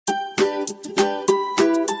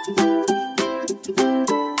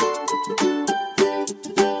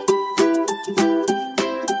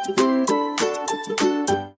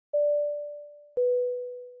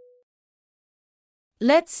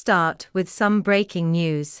Let's start with some breaking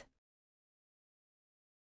news.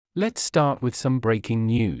 Let's start with some breaking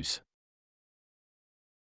news.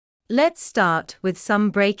 Let's start with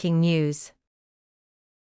some breaking news.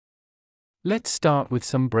 Let's start with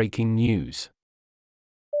some breaking news.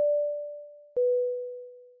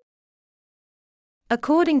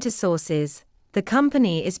 According to sources, the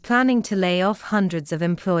company is planning to lay off hundreds of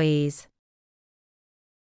employees.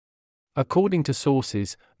 According to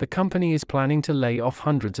sources, the company is planning to lay off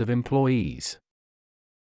hundreds of employees.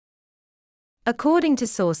 According to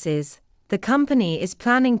sources, the company is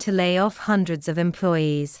planning to lay off hundreds of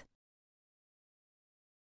employees.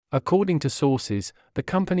 According to sources, the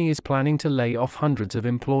company is planning to lay off hundreds of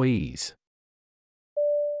employees.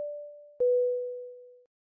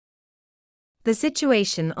 The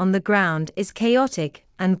situation on the ground is chaotic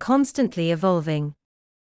and constantly evolving.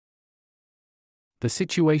 The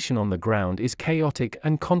situation on the ground is chaotic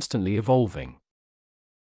and constantly evolving.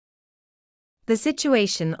 The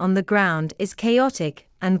situation on the ground is chaotic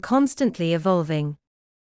and constantly evolving.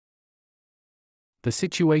 The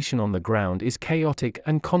situation on the ground is chaotic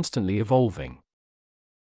and constantly evolving.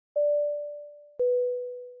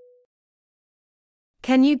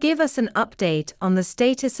 Can you give us an update on the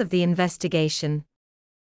status of the investigation?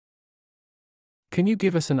 Can you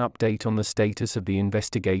give us an update on the status of the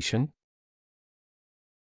investigation?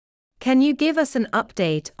 Can you give us an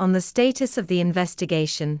update on the status of the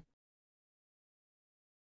investigation?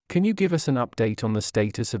 Can you give us an update on the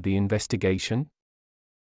status of the investigation?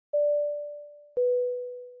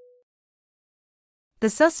 The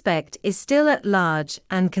suspect is still at large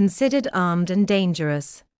and considered armed and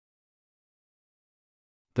dangerous.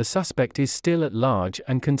 The suspect is still at large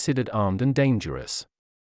and considered armed and dangerous.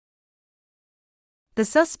 The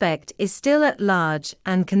suspect is still at large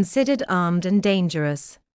and considered armed and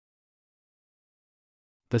dangerous.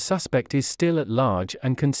 The suspect is still at large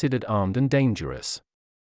and considered armed and dangerous.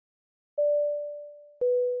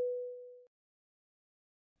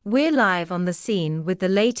 We're live on the scene with the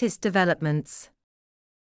latest developments.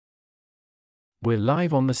 We're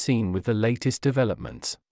live on the scene with the latest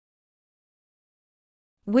developments.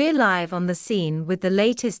 We're live on the scene with the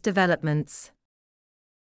latest developments.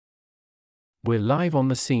 We're live on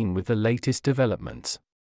the scene with the latest developments.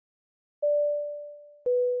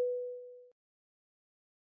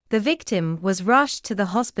 The victim was rushed to the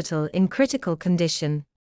hospital in critical condition.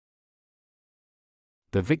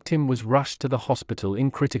 The victim was rushed to the hospital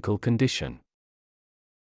in critical condition.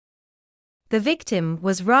 The victim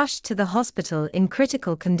was rushed to the hospital in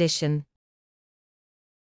critical condition.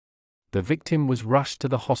 The victim was rushed to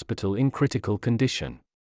the hospital in critical condition.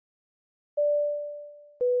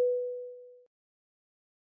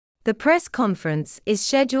 The press conference is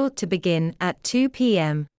scheduled to begin at 2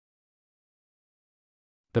 p.m.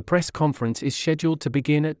 The press conference is scheduled to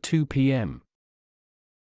begin at 2 p.m.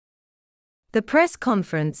 The press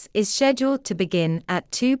conference is scheduled to begin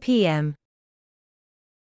at 2 p.m.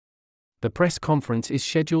 The press conference is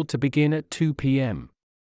scheduled to begin at 2 p.m.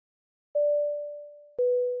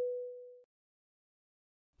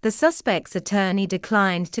 The suspect's attorney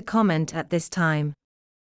declined to comment at this time.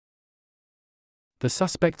 The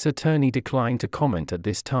suspect's attorney declined to comment at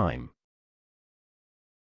this time.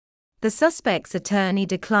 The suspect's attorney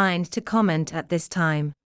declined to comment at this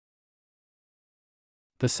time.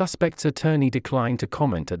 The suspect's attorney declined to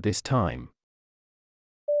comment at this time.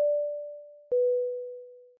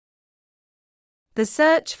 The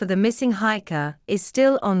search for the missing hiker is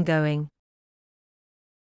still ongoing.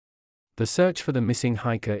 The search for the missing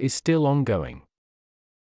hiker is still ongoing.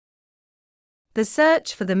 The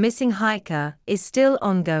search for the missing hiker is still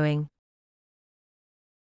ongoing.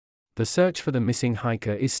 The search for the missing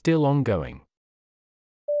hiker is still ongoing.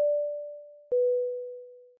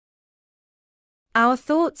 Our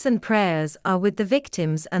thoughts and prayers are with the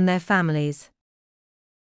victims and their families.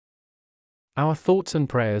 Our thoughts and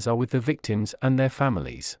prayers are with the victims and their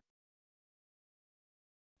families.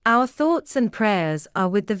 Our thoughts and prayers are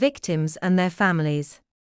with the victims and their families.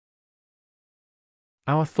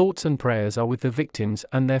 Our thoughts and prayers are with the victims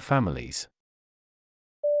and their families.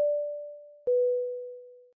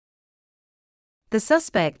 The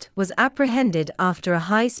suspect was apprehended after a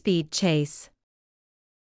high-speed chase.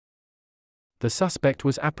 The suspect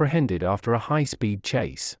was apprehended after a high-speed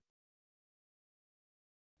chase.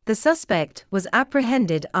 The suspect was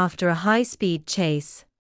apprehended after a high-speed chase.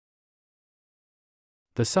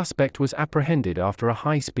 The suspect was apprehended after a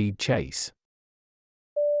high-speed chase.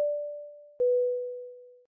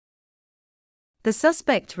 The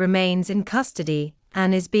suspect remains in custody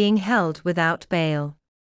and is being held without bail.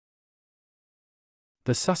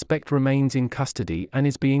 The suspect remains in custody and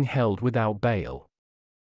is being held without bail.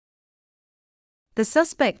 The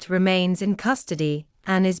suspect remains in custody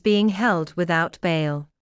and is being held without bail.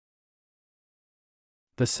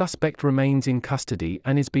 The suspect remains in custody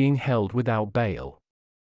and is being held without bail.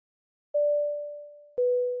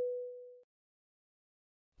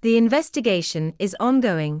 The investigation is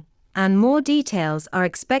ongoing, and more details are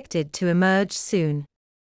expected to emerge soon.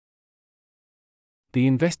 The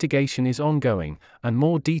investigation is ongoing, and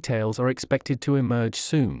more details are expected to emerge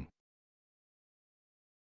soon.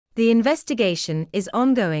 The investigation is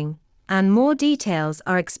ongoing, and more details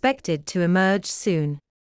are expected to emerge soon.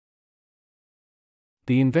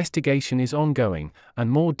 The investigation is ongoing, and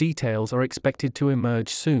more details are expected to emerge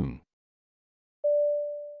soon.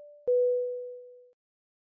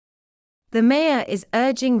 The mayor is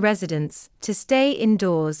urging residents to stay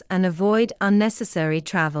indoors and avoid unnecessary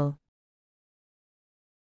travel.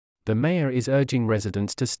 The mayor is urging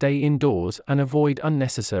residents to stay indoors and avoid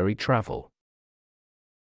unnecessary travel.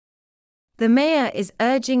 The mayor is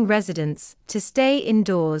urging residents to stay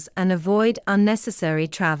indoors and avoid unnecessary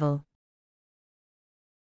travel.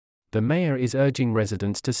 The mayor is urging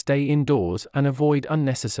residents to stay indoors and avoid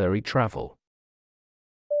unnecessary travel.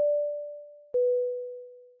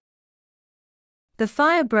 The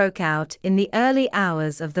fire broke out in the early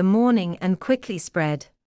hours of the morning and quickly spread.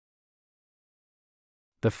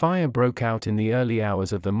 The fire broke out in the early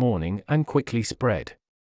hours of the morning and quickly spread.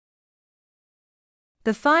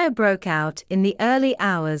 The fire broke out in the early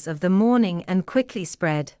hours of the morning and quickly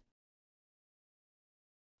spread.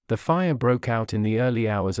 The fire broke out in the early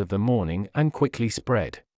hours of the morning and quickly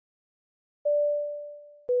spread.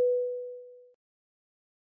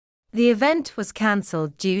 The event was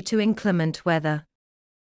cancelled due to inclement weather.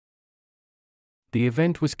 The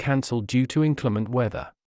event was cancelled due to inclement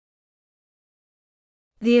weather.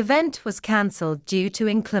 The event was cancelled due to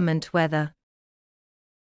inclement weather.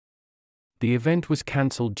 The event was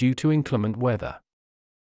cancelled due to inclement weather.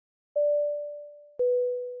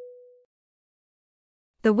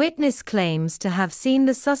 The witness claims to have seen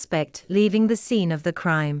the suspect leaving the scene of the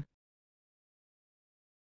crime.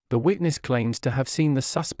 The witness claims to have seen the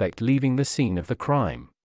suspect leaving the scene of the crime.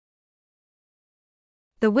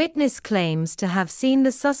 The witness claims to have seen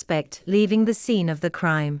the suspect leaving the scene of the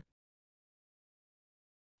crime.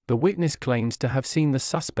 The witness claims to have seen the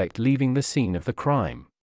suspect leaving the scene of the crime.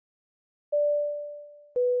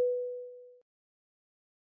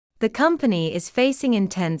 The company is facing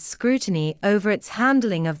intense scrutiny over its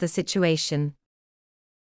handling of the situation.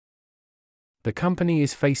 The company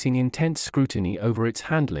is facing intense scrutiny over its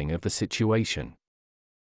handling of the situation.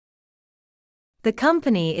 The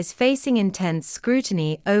company is facing intense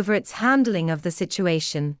scrutiny over its handling of the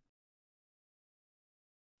situation.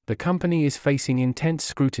 The company is facing intense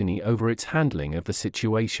scrutiny over its handling of the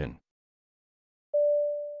situation.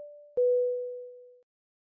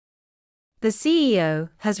 The CEO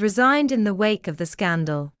has resigned in the wake of the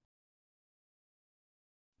scandal.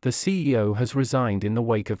 The CEO has resigned in the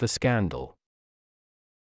wake of the scandal.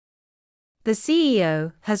 The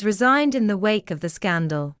CEO has resigned in the wake of the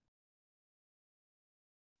scandal.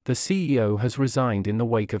 The CEO has resigned in the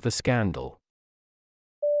wake of the scandal.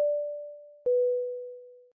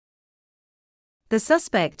 The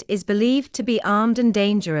suspect is believed to be armed and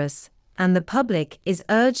dangerous, and the public is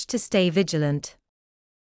urged to stay vigilant.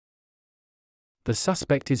 The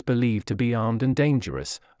suspect is believed to be armed and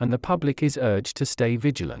dangerous, and the public is urged to stay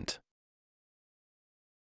vigilant.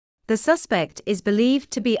 The suspect is believed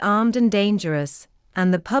to be armed and dangerous,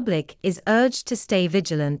 and the public is urged to stay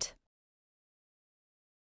vigilant.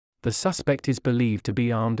 The suspect is believed to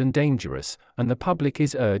be armed and dangerous, and the public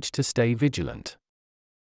is urged to stay vigilant.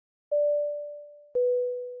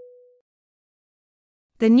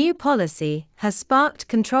 The new policy has sparked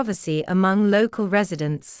controversy among local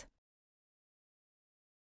residents.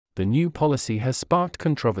 The new policy has sparked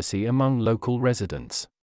controversy among local residents.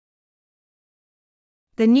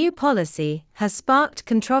 The new policy has sparked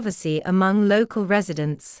controversy among local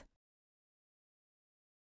residents.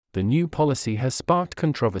 The new policy has sparked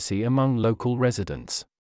controversy among local residents.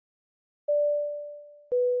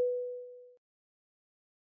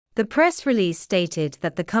 The press release stated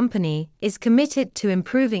that the company is committed to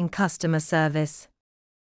improving customer service.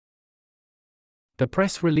 The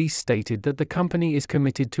press release stated that the company is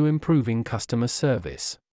committed to improving customer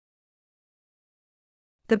service.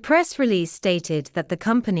 The press release stated that the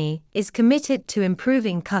company is committed to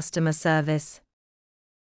improving customer service.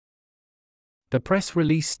 The press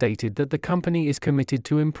release stated that the company is committed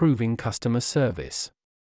to improving customer service.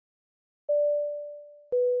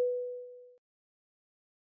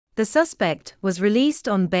 The suspect was released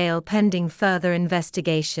on bail pending further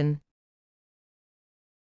investigation.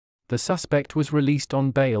 The suspect was released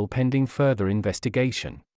on bail pending further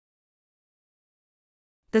investigation.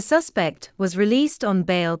 The suspect was released on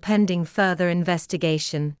bail pending further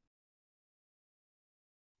investigation.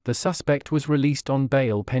 The suspect was released on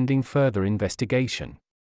bail pending further investigation.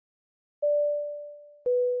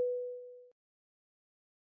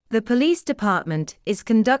 The police department is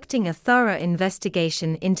conducting a thorough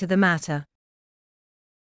investigation into the matter.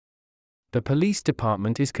 The police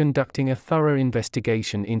department is conducting a thorough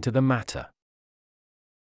investigation into the matter.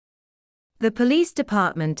 The police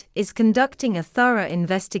department is conducting a thorough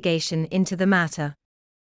investigation into the matter.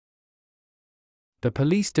 The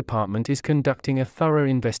police department is conducting a thorough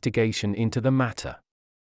investigation into the matter.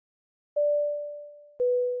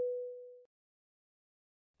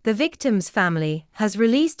 The victim's family has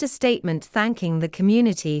released a statement thanking the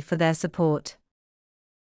community for their support.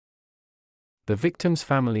 The victim's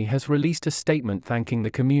family has released a statement thanking the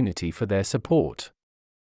community for their support.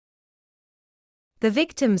 The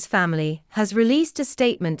victim's family has released a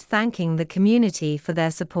statement thanking the community for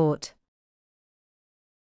their support.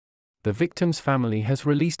 The victim's family has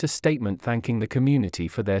released a statement thanking the community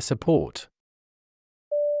for their support.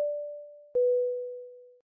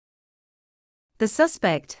 The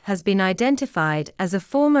suspect has been identified as a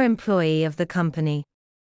former employee of the company.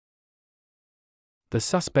 The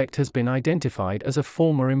suspect has been identified as a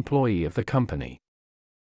former employee of the company.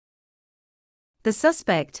 The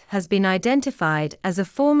suspect has been identified as a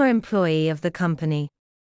former employee of the company.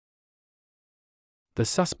 The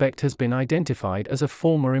suspect has been identified as a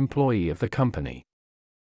former employee of the company.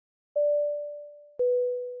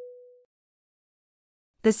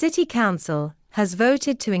 The City Council has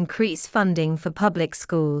voted to increase funding for public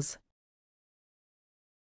schools.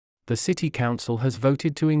 The City Council has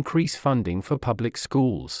voted to increase funding for public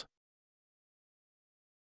schools.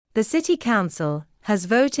 The City Council has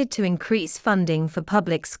voted to increase funding for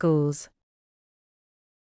public schools.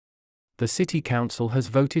 The City Council has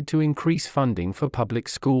voted to increase funding for public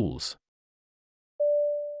schools.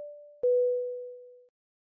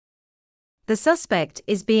 The suspect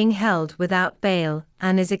is being held without bail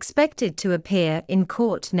and is expected to appear in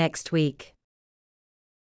court next week.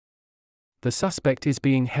 The suspect is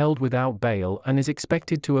being held without bail and is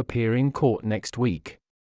expected to appear in court next week.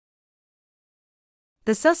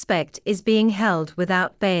 The suspect is being held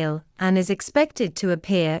without bail and is expected to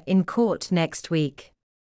appear in court next week.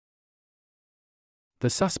 The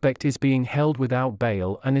suspect is being held without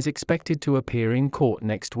bail and is expected to appear in court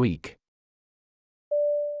next week.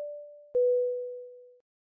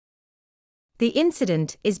 The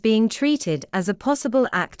incident is being treated as a possible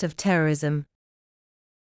act of terrorism.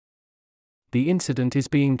 The incident is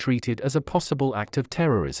being treated as a possible act of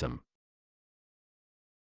terrorism.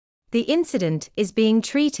 The incident is being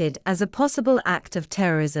treated as a possible act of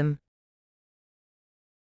terrorism.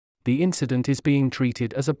 The incident is being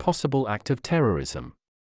treated as a possible act of terrorism.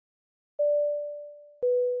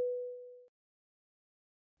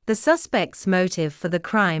 The suspect's motive for the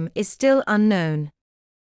crime is still unknown.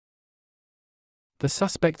 The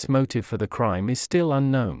suspect's motive for the crime is still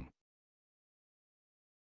unknown.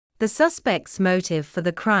 The suspect's motive for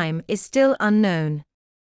the crime is still unknown.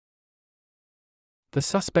 The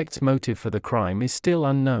suspect's motive for the crime is still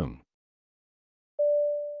unknown.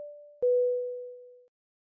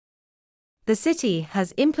 The city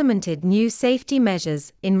has implemented new safety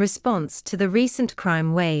measures in response to the recent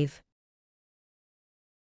crime wave.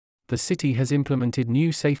 The city has implemented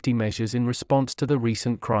new safety measures in response to the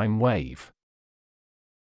recent crime wave.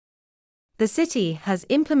 The city has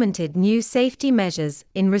implemented new safety measures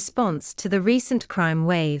in response to the recent crime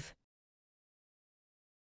wave.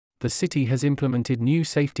 The city has implemented new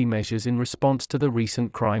safety measures in response to the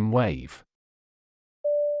recent crime wave.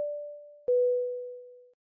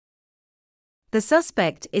 The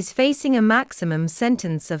suspect is facing a maximum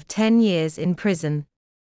sentence of 10 years in prison.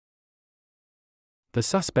 The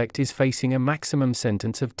suspect is facing a maximum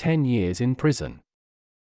sentence of 10 years in prison.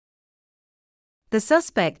 The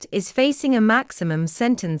suspect is facing a maximum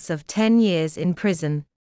sentence of 10 years in prison.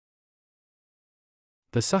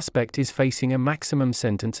 The suspect is facing a maximum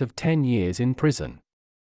sentence of 10 years in prison.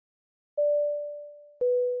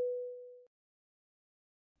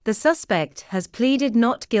 The suspect has pleaded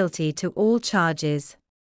not guilty to all charges.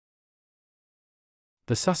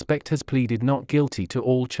 The suspect has pleaded not guilty to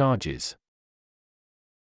all charges.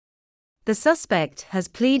 The suspect has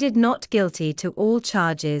pleaded not guilty to all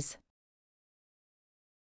charges.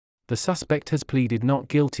 The suspect has pleaded not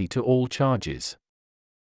guilty to all charges.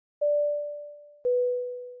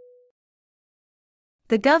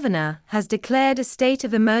 The governor has declared a state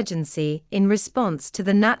of emergency in response to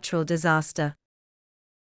the natural disaster.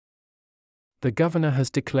 The governor has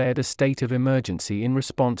declared a state of emergency in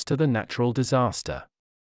response to the natural disaster.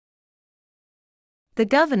 The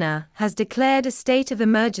governor has declared a state of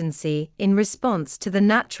emergency in response to the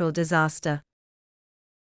natural disaster.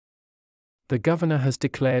 The governor has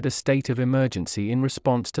declared a state of emergency in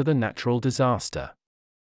response to the natural disaster.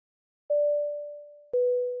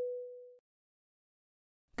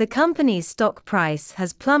 The company's stock price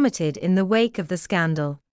has plummeted in the wake of the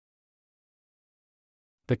scandal.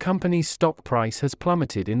 The company's stock price has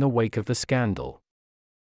plummeted in the wake of the scandal.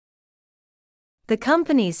 The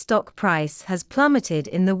company's stock price has plummeted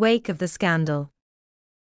in the wake of the scandal.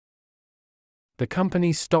 The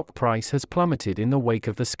company's stock price has plummeted in the wake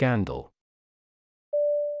of the scandal.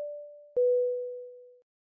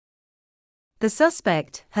 The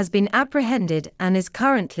suspect has been apprehended and is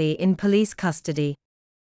currently in police custody.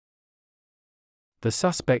 The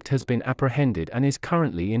suspect has been apprehended and is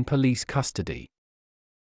currently in police custody.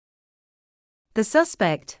 The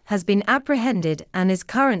suspect has been apprehended and is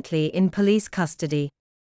currently in police custody.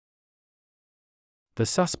 The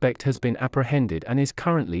suspect has been apprehended and is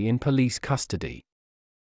currently in police custody.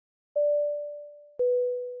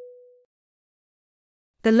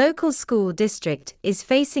 The local school district is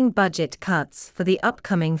facing budget cuts for the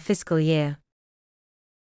upcoming fiscal year.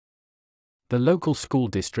 The local school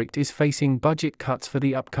district is facing budget cuts for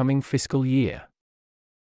the upcoming fiscal year.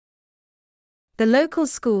 The local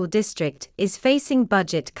school district is facing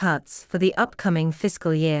budget cuts for the upcoming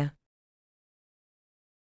fiscal year.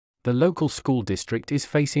 The local school district is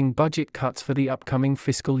facing budget cuts for the upcoming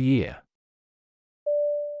fiscal year.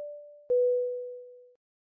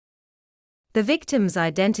 The victim's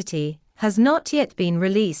identity has not yet been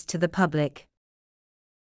released to the public.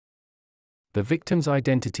 The victim's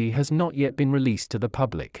identity has not yet been released to the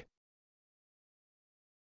public.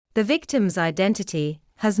 The victim's identity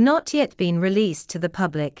has not yet been released to the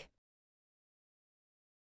public.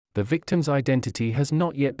 The victim's identity has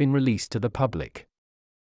not yet been released to the public.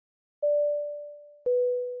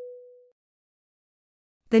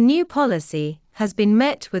 The new policy has been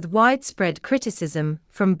met with widespread criticism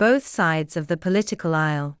from both sides of the political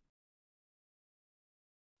aisle.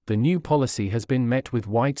 The new policy has been met with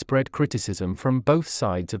widespread criticism from both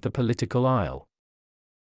sides of the political aisle.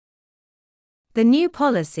 The new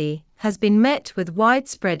policy has been met with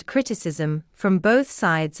widespread criticism from both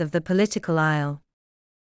sides of the political aisle.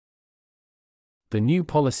 The new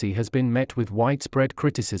policy has been met with widespread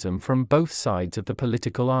criticism from both sides of the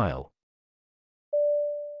political aisle.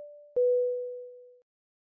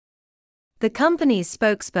 The company's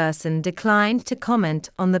spokesperson declined to comment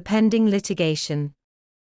on the pending litigation.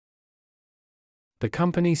 The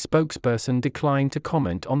company's spokesperson declined to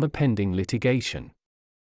comment on the pending litigation.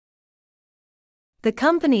 The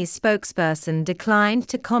company's spokesperson declined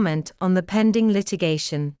to comment on the pending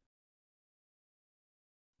litigation.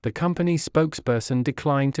 The company's spokesperson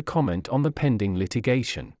declined to comment on the pending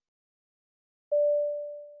litigation.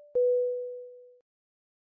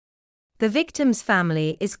 The victim's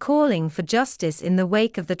family is calling for justice in the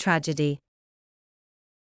wake of the tragedy.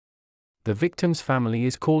 The victim's family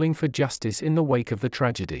is calling for justice in the wake of the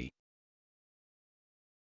tragedy.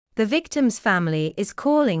 The victim's family is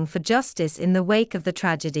calling for justice in the wake of the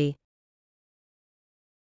tragedy.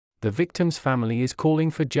 The victim's family is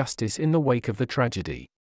calling for justice in the wake of the tragedy.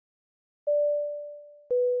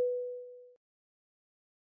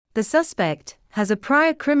 The suspect has a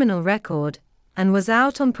prior criminal record and was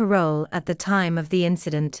out on parole at the time of the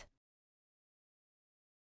incident.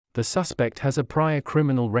 The suspect has a prior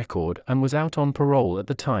criminal record and was out on parole at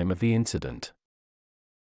the time of the incident.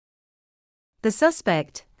 The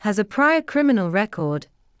suspect has a prior criminal record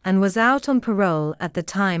and was out on parole at the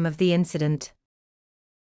time of the incident.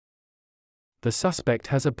 The suspect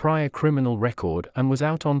has a prior criminal record and was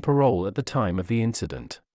out on parole at the time of the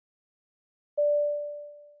incident.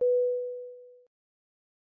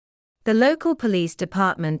 The local police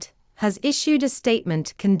department has issued a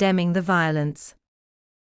statement condemning the violence.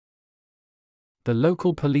 The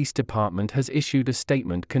local police department has issued a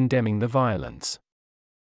statement condemning the violence.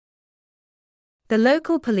 The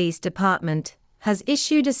local police department has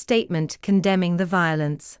issued a statement condemning the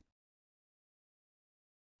violence.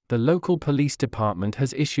 The local police department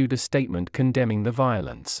has issued a statement condemning the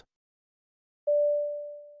violence.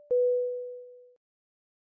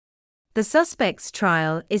 The suspect's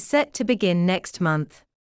trial is set to begin next month.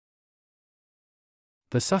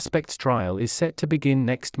 The suspect's trial is set to begin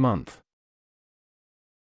next month.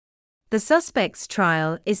 The suspect's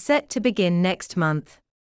trial is set to begin next month.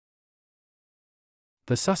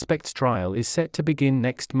 The suspect's trial is set to begin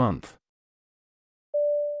next month.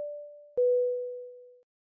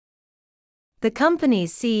 The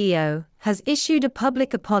company's CEO has issued a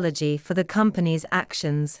public apology for the company's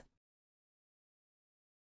actions.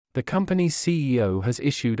 The company's CEO has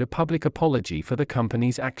issued a public apology for the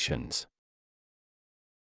company's actions.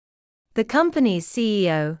 The company's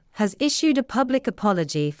CEO has issued a public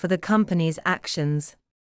apology for the company's actions.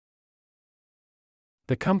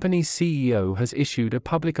 The company's CEO has issued a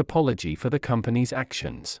public apology for the company's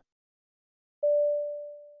actions.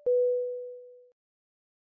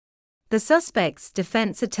 The suspect's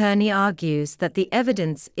defense attorney argues that the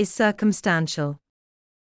evidence is circumstantial.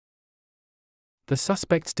 The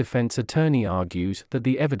suspect's defense attorney argues that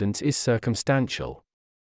the evidence is circumstantial.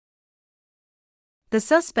 The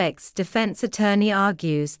suspect's defense attorney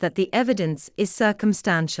argues that the evidence is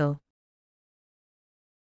circumstantial.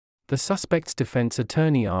 The suspect's defense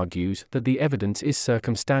attorney argues that the evidence is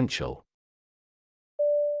circumstantial.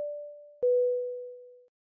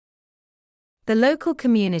 The local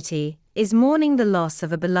community is mourning the loss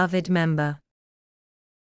of a beloved member.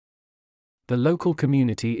 The local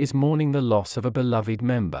community is mourning the loss of a beloved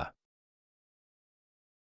member.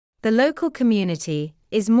 The local community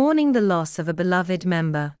is mourning the loss of a beloved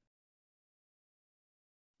member.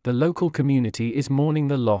 The local community is mourning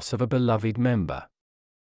the loss of a beloved member.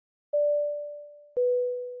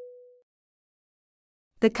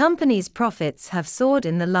 The company's profits have soared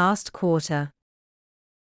in the last quarter.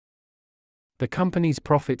 The company's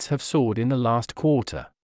profits have soared in the last quarter.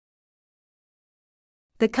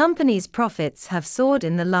 The company's profits have soared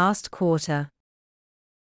in the last quarter.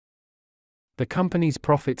 The company's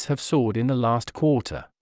profits have soared in the last quarter.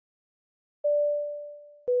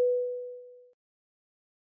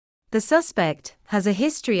 The suspect has a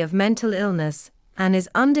history of mental illness and is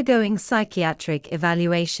undergoing psychiatric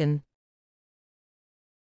evaluation.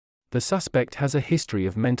 The suspect has a history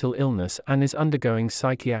of mental illness and is undergoing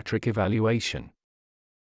psychiatric evaluation.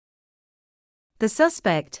 The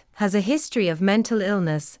suspect has a history of mental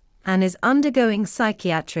illness and is undergoing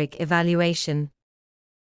psychiatric evaluation.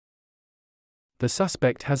 The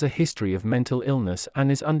suspect has a history of mental illness and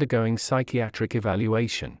is undergoing psychiatric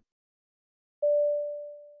evaluation.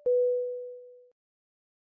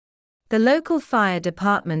 The local fire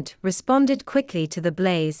department responded quickly to the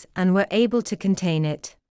blaze and were able to contain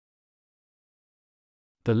it.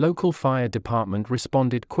 The local fire department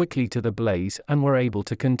responded quickly to the blaze and were able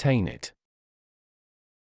to contain it.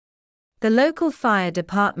 The local fire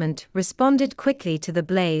department responded quickly to the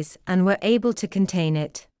blaze and were able to contain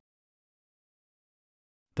it.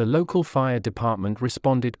 The local fire department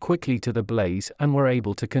responded quickly to the blaze and were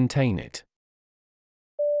able to contain it.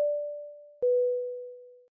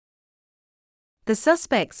 The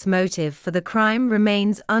suspect's motive for the crime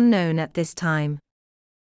remains unknown at this time.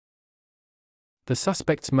 The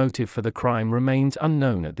suspect's motive for the crime remains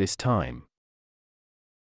unknown at this time.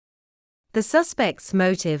 The suspect's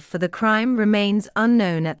motive for the crime remains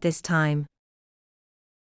unknown at this time.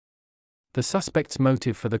 The suspect's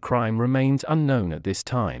motive for the crime remains unknown at this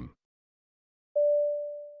time.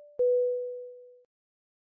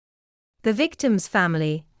 The victim's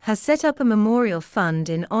family has set up a memorial fund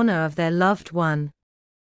in honor of their loved one.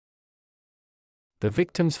 The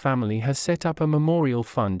victim's family has set up a memorial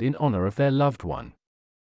fund in honor of their loved one.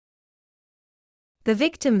 The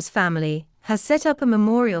victim's family has set up a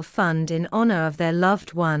memorial fund in honor of their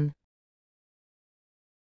loved one.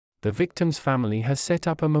 The victim's family has set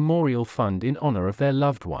up a memorial fund in honor of their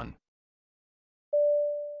loved one.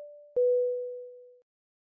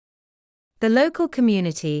 The local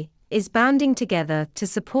community is banding together to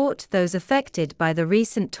support those affected by the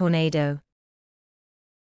recent tornado.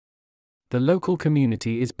 The local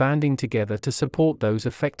community is banding together to support those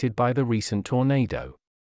affected by the recent tornado.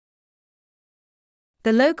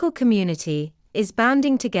 The local community is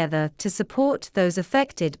banding together to support those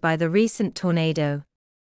affected by the recent tornado.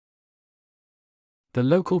 The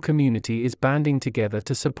local community is banding together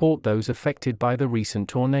to support those affected by the recent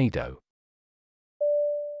tornado.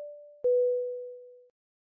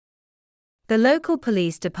 The local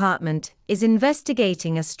police department is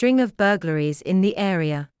investigating a string of burglaries in the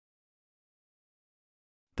area.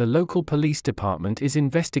 The local police department is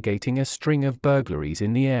investigating a string of burglaries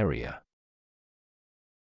in the area.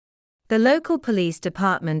 The local police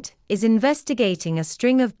department is investigating a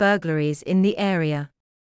string of burglaries in the area.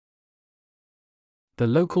 The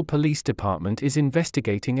local police department is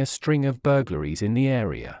investigating a string of burglaries in the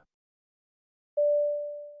area.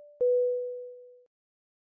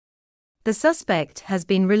 The suspect has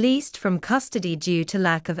been released from custody due to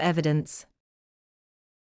lack of evidence.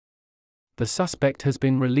 The suspect has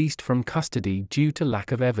been released from custody due to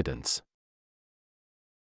lack of evidence.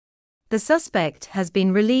 The suspect has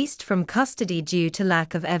been released from custody due to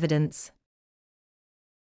lack of evidence.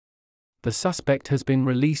 The suspect has been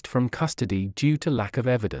released from custody due to lack of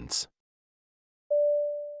evidence.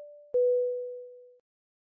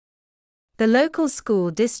 The local school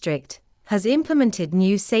district has implemented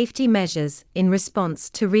new safety measures in response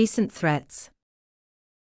to recent threats.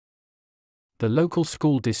 The local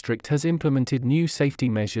school district has implemented new safety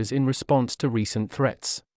measures in response to recent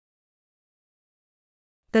threats.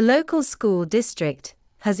 The local school district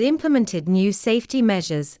has implemented new safety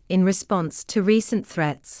measures in response to recent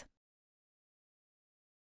threats.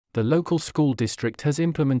 The local school district has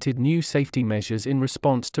implemented new safety measures in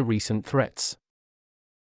response to recent threats.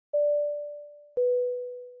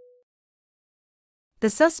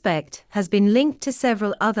 The suspect has been linked to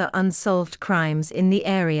several other unsolved crimes in the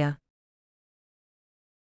area.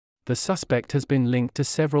 The suspect has been linked to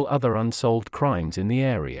several other unsolved crimes in the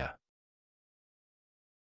area.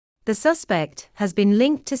 The suspect has been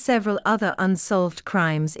linked to several other unsolved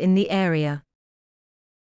crimes in the area.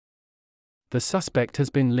 The suspect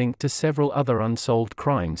has been linked to several other unsolved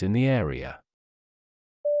crimes in the area.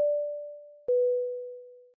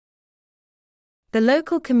 The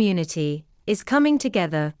local community is coming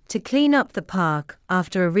together to clean up the park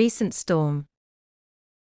after a recent storm.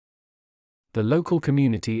 The local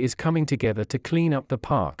community is coming together to clean up the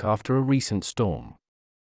park after a recent storm.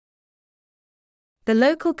 The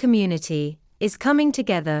local community is coming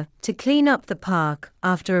together to clean up the park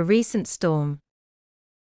after a recent storm.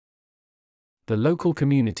 The local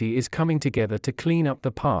community is coming together to clean up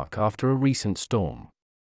the park after a recent storm.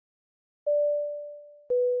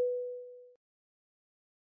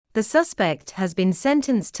 The suspect has been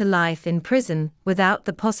sentenced to life in prison without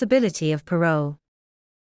the possibility of parole.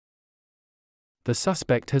 The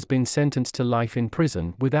suspect has been sentenced to life in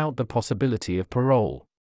prison without the possibility of parole.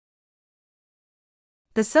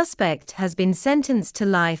 The suspect has been sentenced to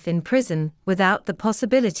life in prison without the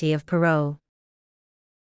possibility of parole.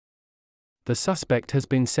 The suspect has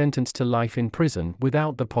been sentenced to life in prison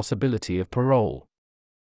without the possibility of parole.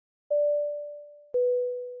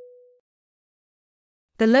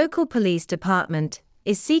 The local police department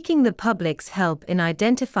is seeking the public's help in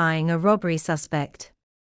identifying a robbery suspect.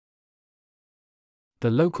 The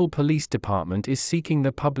local police department is seeking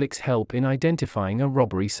the public's help in identifying a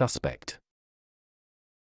robbery suspect.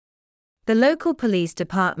 The local police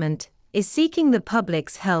department is seeking the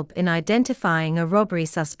public's help in identifying a robbery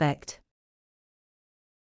suspect.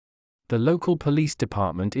 The local police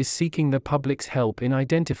department is seeking the public's help in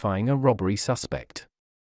identifying a robbery suspect.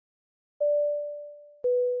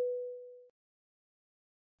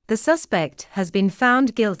 The suspect has been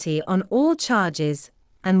found guilty on all charges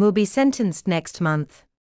and will be sentenced next month.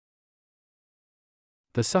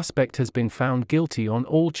 The suspect has been found guilty on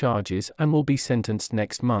all charges and will be sentenced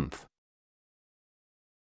next month.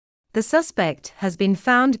 The suspect has been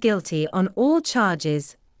found guilty on all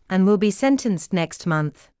charges and will be sentenced next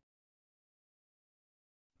month.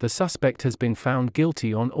 The suspect has been found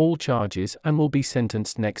guilty on all charges and will be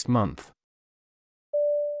sentenced next month.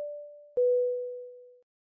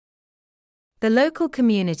 The local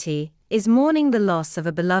community is mourning the loss of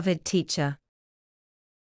a beloved teacher.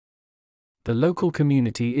 The local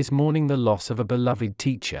community is mourning the loss of a beloved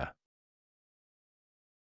teacher.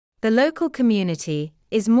 The local community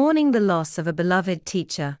is mourning the loss of a beloved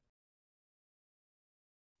teacher.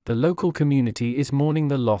 The local community is mourning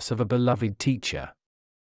the loss of a beloved teacher.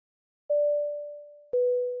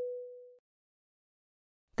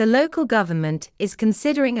 The local government is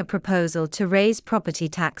considering a proposal to raise property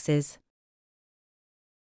taxes.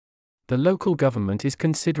 The local government is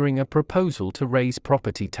considering a proposal to raise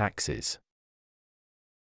property taxes.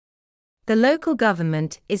 The local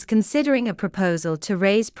government is considering a proposal to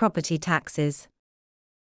raise property taxes.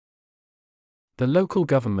 The local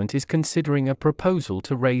government is considering a proposal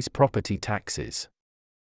to raise property taxes.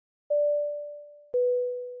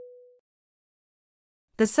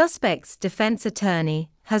 The suspect's defense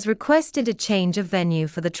attorney has requested a change of venue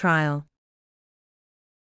for the trial.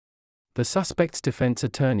 The suspect's defense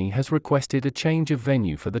attorney has requested a change of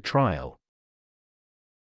venue for the trial.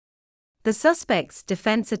 The suspect's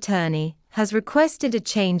defense attorney has requested a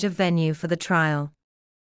change of venue for the trial.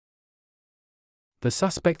 The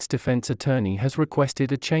suspect's defense attorney has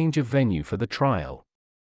requested a change of venue for the trial.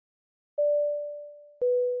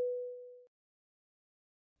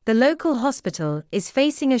 The local hospital is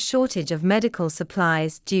facing a shortage of medical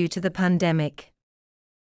supplies due to the pandemic.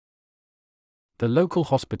 The local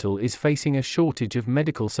hospital is facing a shortage of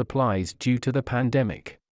medical supplies due to the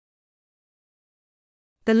pandemic.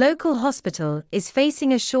 The local hospital is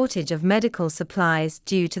facing a shortage of medical supplies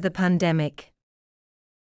due to the pandemic.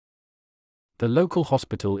 The local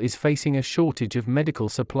hospital is facing a shortage of medical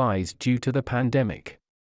supplies due to the pandemic.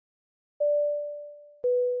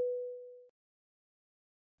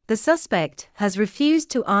 The suspect has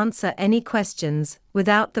refused to answer any questions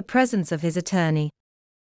without the presence of his attorney.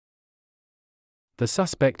 The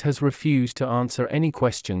suspect has refused to answer any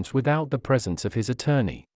questions without the presence of his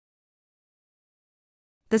attorney.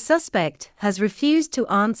 The suspect has refused to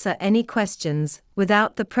answer any questions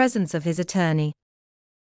without the presence of his attorney.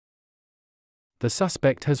 The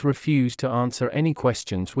suspect has refused to answer any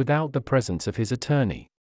questions without the presence of his attorney.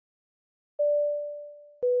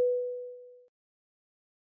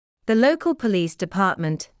 The local police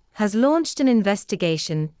department has launched an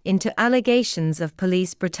investigation into allegations of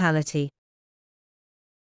police brutality.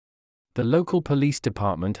 The local police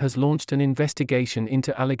department has launched an investigation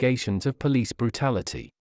into allegations of police brutality.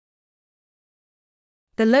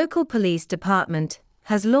 The local police department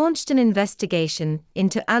has launched an investigation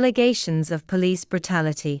into allegations of police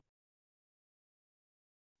brutality.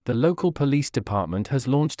 The local police department has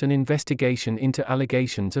launched an investigation into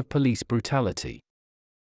allegations of police brutality.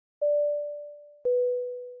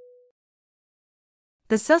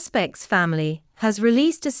 The suspect's family has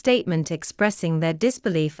released a statement expressing their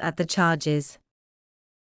disbelief at the charges.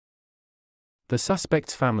 The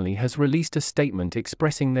suspect's family has released a statement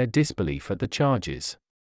expressing their disbelief at the charges.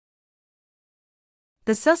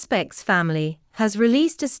 The suspect's family has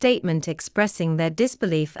released a statement expressing their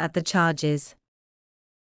disbelief at the charges.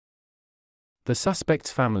 The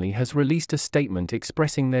suspect's family has released a statement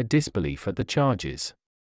expressing their disbelief at the charges.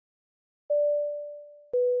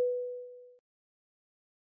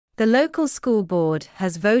 The local school board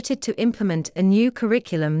has voted to implement a new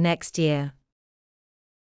curriculum next year.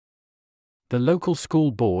 The local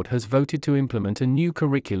school board has voted to implement a new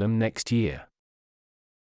curriculum next year.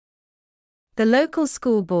 The local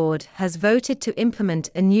school board has voted to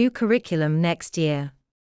implement a new curriculum next year.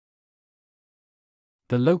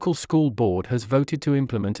 The local school board has voted to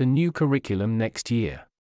implement a new curriculum next year.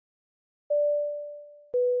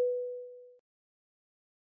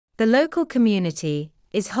 The local community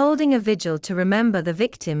is holding a vigil to remember the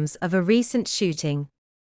victims of a recent shooting.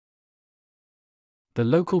 The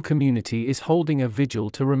local community is holding a vigil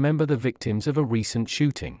to remember the victims of a recent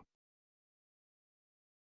shooting.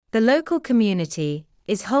 The local community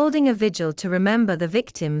is holding a vigil to remember the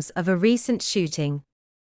victims of a recent shooting.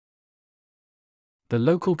 The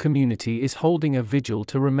local community is holding a vigil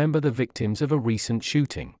to remember the victims of a recent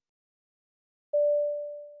shooting.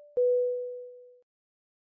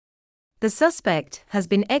 The suspect has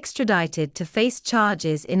been extradited to face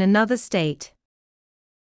charges in another state.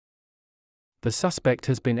 The suspect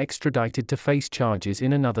has been extradited to face charges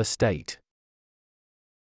in another state.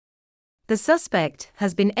 The suspect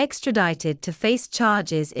has been extradited to face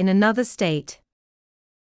charges in another state.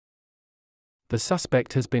 The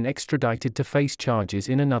suspect has been extradited to face charges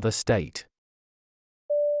in another state.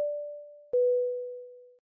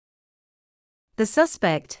 The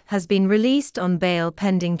suspect has been released on bail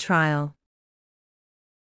pending trial.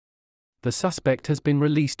 The suspect has been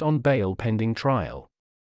released on bail pending trial.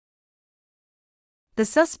 The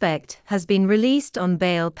suspect has been released on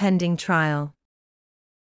bail pending trial.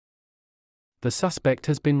 The suspect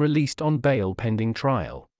has been released on bail pending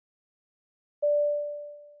trial.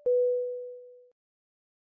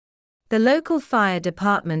 The local fire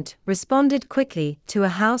department responded quickly to a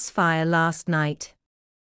house fire last night.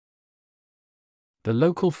 The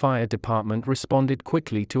local fire department responded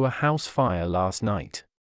quickly to a house fire last night.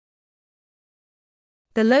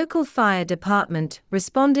 The local fire department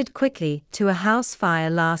responded quickly to a house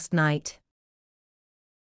fire last night.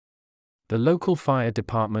 The local fire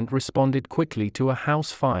department responded quickly to a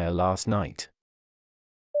house fire last night.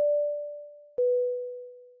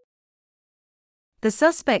 The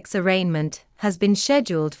suspect's arraignment has been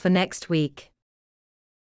scheduled for next week.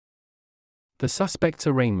 The suspect's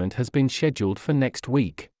arraignment has been scheduled for next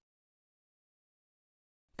week.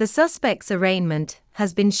 The suspect's arraignment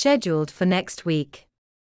has been scheduled for next week.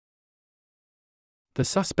 The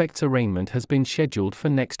suspect's arraignment has been scheduled for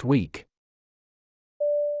next week.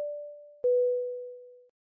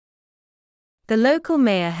 The local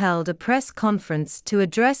mayor held a press conference to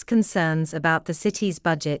address concerns about the city's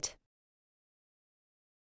budget.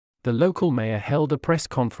 The local mayor held a press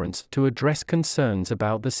conference to address concerns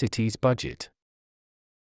about the city's budget.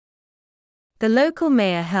 The local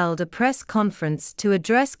mayor held a press conference to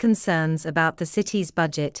address concerns about the city's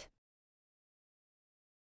budget.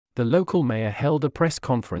 The local mayor held a press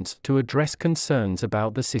conference to address concerns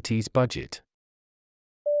about the city's budget.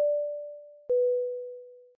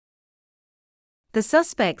 The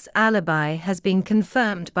suspect's alibi has been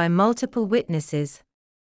confirmed by multiple witnesses.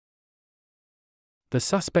 The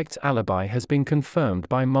suspect's alibi has been confirmed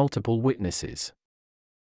by multiple witnesses.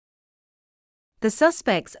 The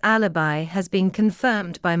suspect's alibi has been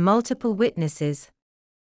confirmed by multiple witnesses.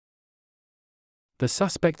 The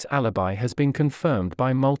suspect's alibi has been confirmed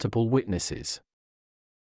by multiple witnesses.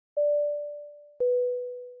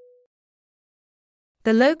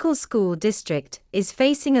 The local school district is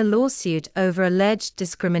facing a lawsuit over alleged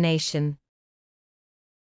discrimination.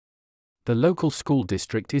 The local school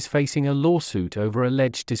district is facing a lawsuit over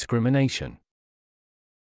alleged discrimination.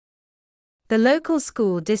 The local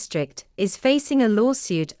school district is facing a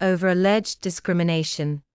lawsuit over alleged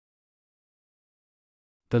discrimination.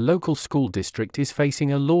 The local school district is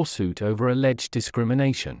facing a lawsuit over alleged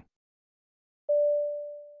discrimination.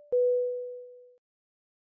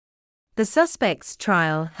 The suspect's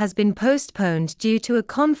trial has been postponed due to a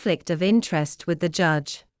conflict of interest with the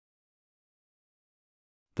judge.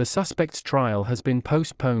 The suspect's trial has been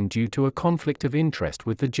postponed due to a conflict of interest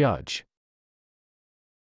with the judge.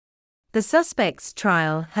 The suspect's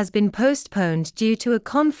trial has been postponed due to a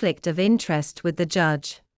conflict of interest with the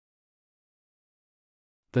judge.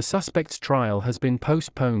 The suspect's trial has been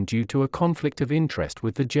postponed due to a conflict of interest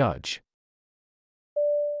with the judge.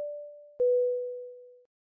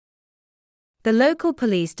 The local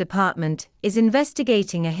police department is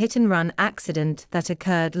investigating a hit-and-run accident that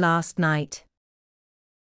occurred last night.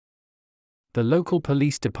 The local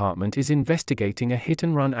police department is investigating a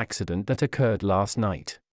hit-and-run accident that occurred last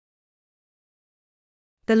night.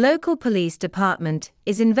 The local police department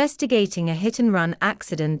is investigating a hit-and-run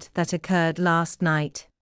accident that occurred last night.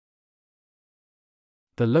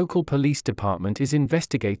 The local police department is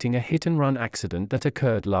investigating a hit-and-run accident that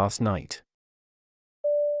occurred last night.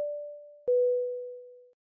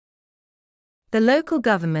 The local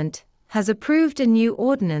government has approved a new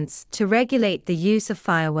ordinance to regulate the use of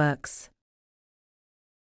fireworks.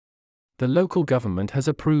 The local government has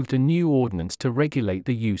approved a new ordinance to regulate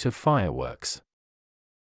the use of fireworks.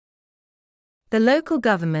 The local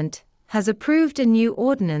government has approved a new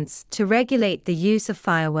ordinance to regulate the use of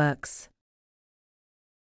fireworks.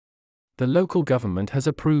 The local government has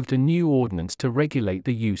approved a new ordinance to regulate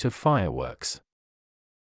the use of fireworks.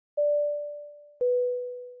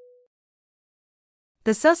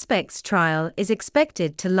 The suspect's trial is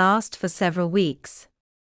expected to last for several weeks.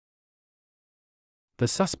 The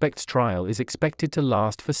suspect's trial is expected to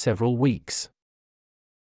last for several weeks.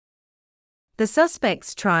 The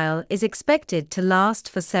suspect's trial is expected to last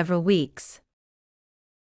for several weeks.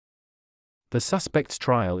 The suspect's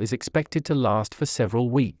trial is expected to last for several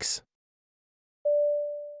weeks.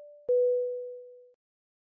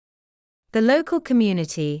 The local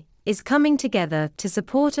community is coming together to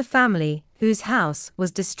support a family whose house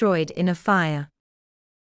was destroyed in a fire.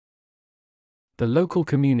 The local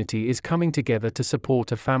community is coming together to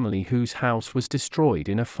support a family whose house was destroyed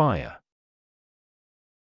in a fire.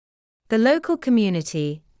 The local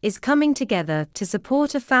community is coming together to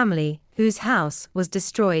support a family whose house was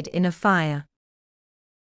destroyed in a fire.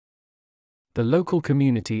 The local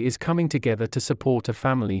community is coming together to support a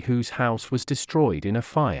family whose house was destroyed in a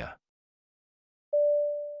fire.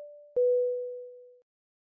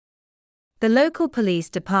 The local police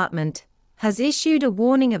department has issued a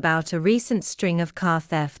warning about a recent string of car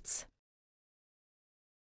thefts.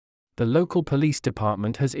 The local police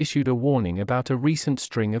department has issued a warning about a recent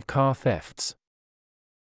string of car thefts.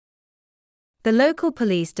 The local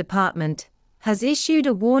police department has issued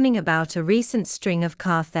a warning about a recent string of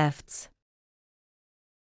car thefts.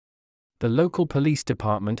 The local police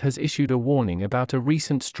department has issued a warning about a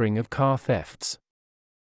recent string of car thefts.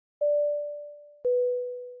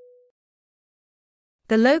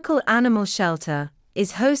 The local animal shelter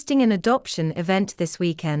is hosting an adoption event this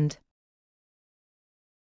weekend.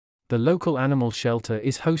 The local animal shelter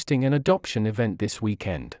is hosting an adoption event this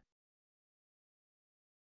weekend.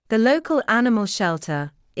 The local animal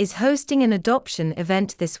shelter is hosting an adoption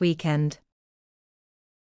event this weekend.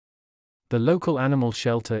 The local animal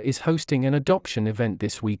shelter is hosting an adoption event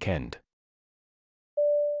this weekend.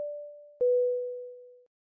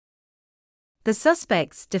 The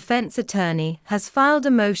suspect's defense attorney has filed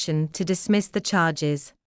a motion to dismiss the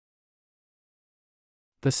charges.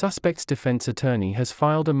 The suspect's defense attorney has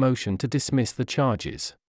filed a motion to dismiss the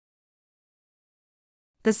charges.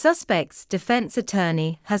 The suspect's defense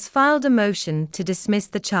attorney has filed a motion to dismiss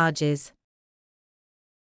the charges.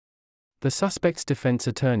 The suspect's defense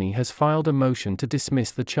attorney has filed a motion to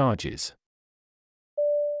dismiss the charges.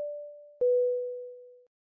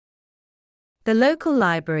 The local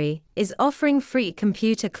library is offering free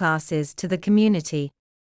computer classes to the community.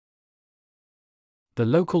 The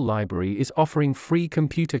local library is offering free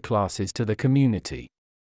computer classes to the community.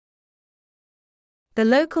 The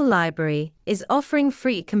local library is offering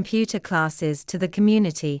free computer classes to the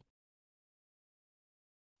community.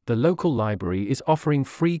 The local library is offering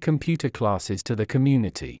free computer classes to the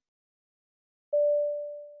community.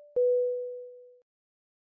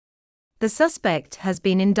 The suspect has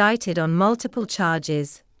been indicted on multiple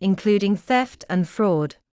charges, including theft and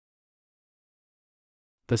fraud.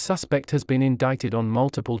 The suspect has been indicted on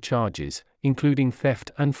multiple charges, including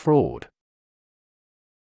theft and fraud.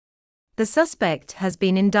 The suspect has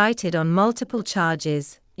been indicted on multiple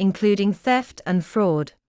charges, including theft and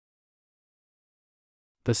fraud.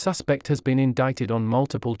 The suspect has been indicted on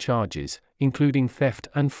multiple charges, including theft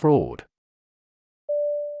and fraud.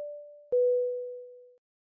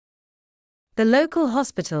 The local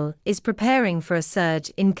hospital is preparing for a surge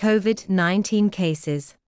in COVID-19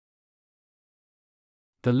 cases.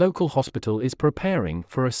 The local hospital is preparing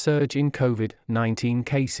for a surge in COVID-19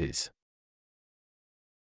 cases.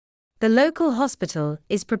 The local hospital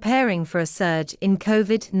is preparing for a surge in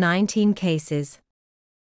COVID-19 cases.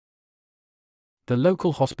 The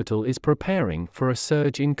local hospital is preparing for a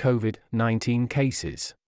surge in COVID-19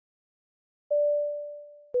 cases.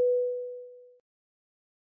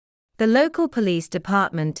 The local police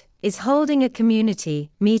department is holding a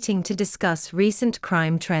community meeting to discuss recent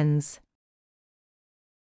crime trends.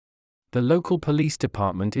 The local police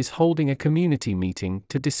department is holding a community meeting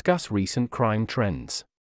to discuss recent crime trends.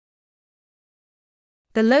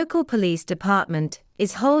 The local police department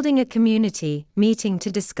is holding a community meeting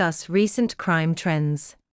to discuss recent crime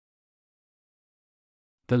trends.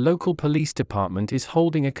 The local police department is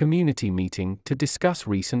holding a community meeting to discuss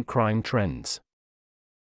recent crime trends.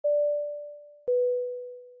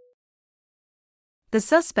 The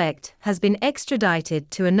suspect has been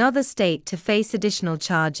extradited to another state to face additional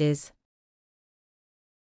charges.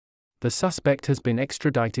 The suspect has been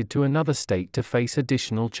extradited to another state to face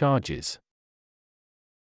additional charges.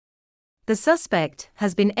 The suspect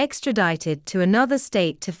has been extradited to another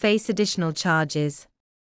state to face additional charges.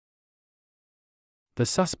 The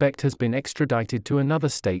suspect has been extradited to another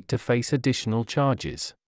state to face additional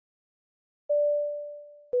charges.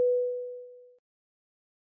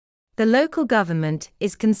 The local government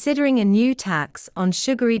is considering a new tax on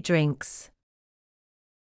sugary drinks.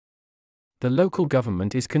 The local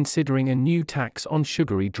government is considering a new tax on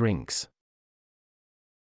sugary drinks.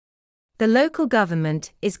 The local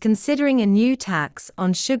government is considering a new tax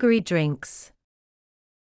on sugary drinks.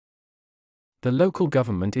 The local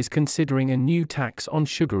government is considering a new tax on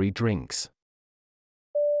sugary drinks.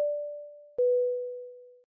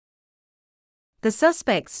 The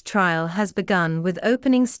suspect's trial has begun with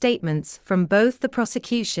opening statements from both the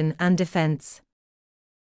prosecution and defense.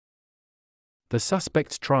 The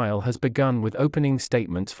suspect's trial has begun with opening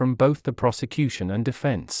statements from both the prosecution and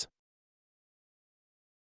defense.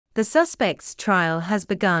 The suspect's trial has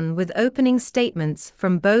begun with opening statements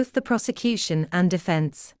from both the prosecution and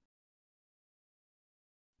defense.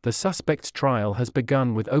 The suspect's trial has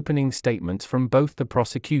begun with opening statements from both the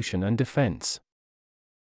prosecution and defense.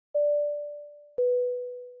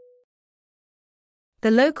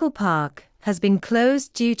 The local park has been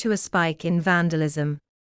closed due to a spike in vandalism.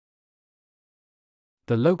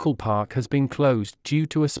 The local park has been closed due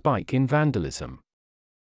to a spike in vandalism.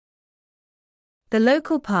 The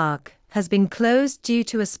local park has been closed due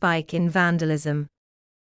to a spike in vandalism.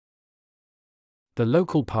 The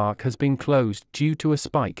local park has been closed due to a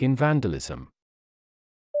spike in vandalism.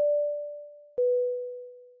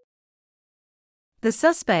 The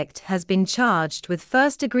suspect has been charged with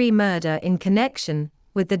first-degree murder in connection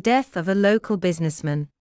with the death of a local businessman.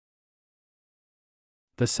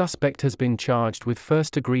 The suspect has been charged with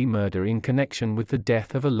first-degree murder in connection with the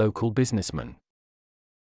death of a local businessman.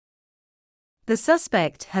 The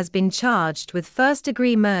suspect has been charged with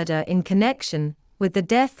first-degree murder in connection with the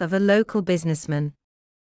death of a local businessman.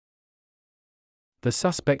 The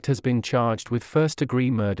suspect has been charged with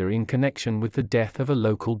first-degree murder in connection with the death of a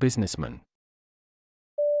local businessman.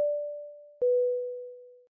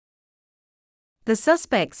 The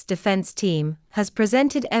suspect's defense team has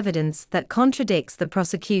presented evidence that contradicts the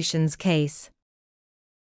prosecution's case.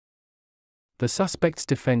 The suspect's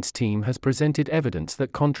defense team has presented evidence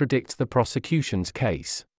that contradicts the prosecution's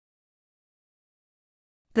case.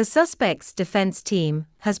 The suspect's defense team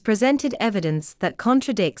has presented evidence that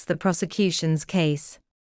contradicts the prosecution's case.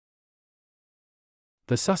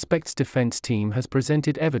 The suspect's defense team has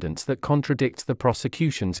presented evidence that contradicts the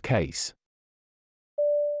prosecution's case.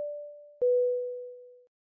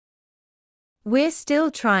 We're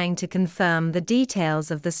still trying to confirm the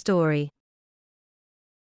details of the story.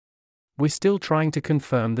 We're still trying to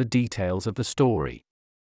confirm the details of the story.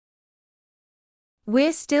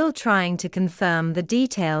 We're still trying to confirm the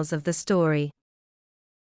details of the story.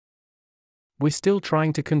 We're still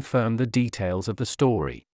trying to confirm the details of the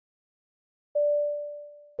story.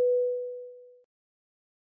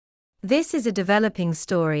 This is a developing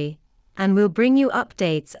story, and we'll bring you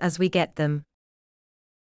updates as we get them.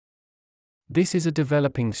 This is a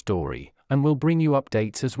developing story, and we'll bring you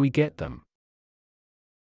updates as we get them.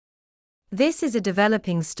 This is a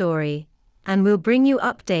developing story, and we'll bring you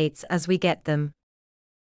updates as we get them.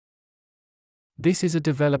 This is a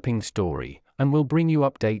developing story, and we'll bring you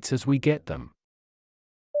updates as we get them.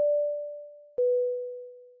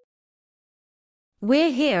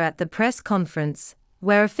 We're here at the press conference,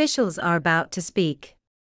 where officials are about to speak.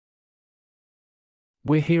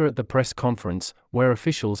 We're here at the press conference, where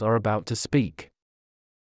officials are about to speak.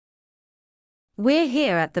 We're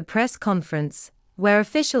here at the press conference, where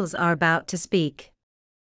officials are about to speak.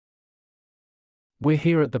 We're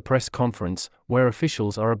here at the press conference, where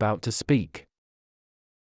officials are about to speak.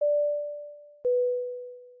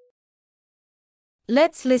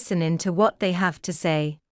 Let's listen into what they have to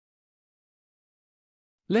say.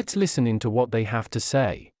 Let's listen into what they have to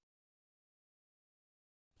say.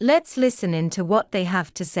 Let's listen into what they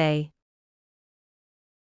have to say.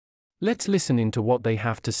 Let's listen into what they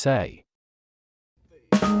have to say.